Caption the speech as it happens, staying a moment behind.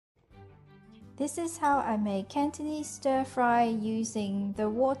This is how I make Cantonese stir fry using the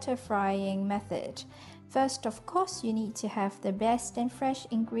water frying method. First, of course, you need to have the best and fresh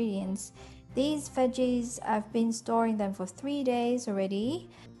ingredients. These veggies, I've been storing them for 3 days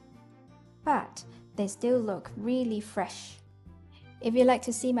already, but they still look really fresh. If you'd like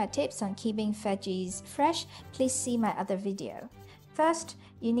to see my tips on keeping veggies fresh, please see my other video. First,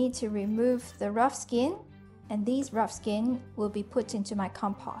 you need to remove the rough skin, and these rough skin will be put into my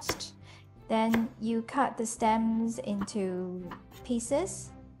compost. Then you cut the stems into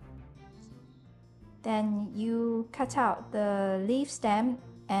pieces. Then you cut out the leaf stem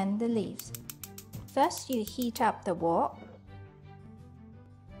and the leaves. First, you heat up the wok,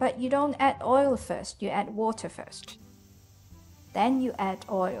 but you don't add oil first, you add water first. Then you add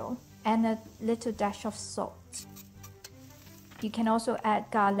oil and a little dash of salt. You can also add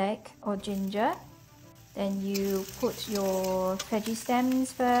garlic or ginger. Then you put your veggie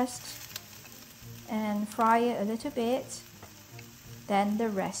stems first and fry it a little bit, then the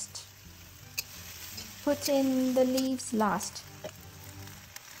rest. Put in the leaves last.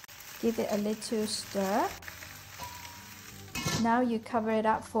 Give it a little stir. Now you cover it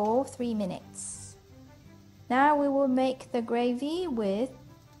up for 3 minutes. Now we will make the gravy with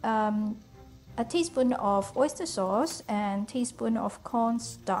a teaspoon of oyster sauce and teaspoon of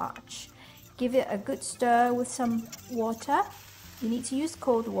cornstarch. Give it a good stir with some water. You need to use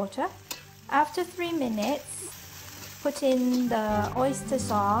cold water. After 3 minutes, put in the oyster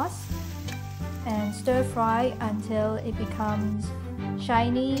sauce and stir fry until it becomes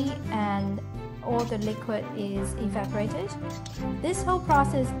shiny and all the liquid is evaporated. This whole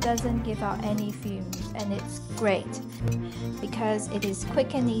process doesn't give out any fumes, and it's great because it is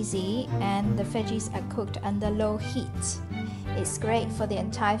quick and easy and the veggies are cooked under low heat. It's great for the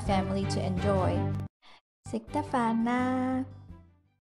entire family to enjoy. 食得飯啦!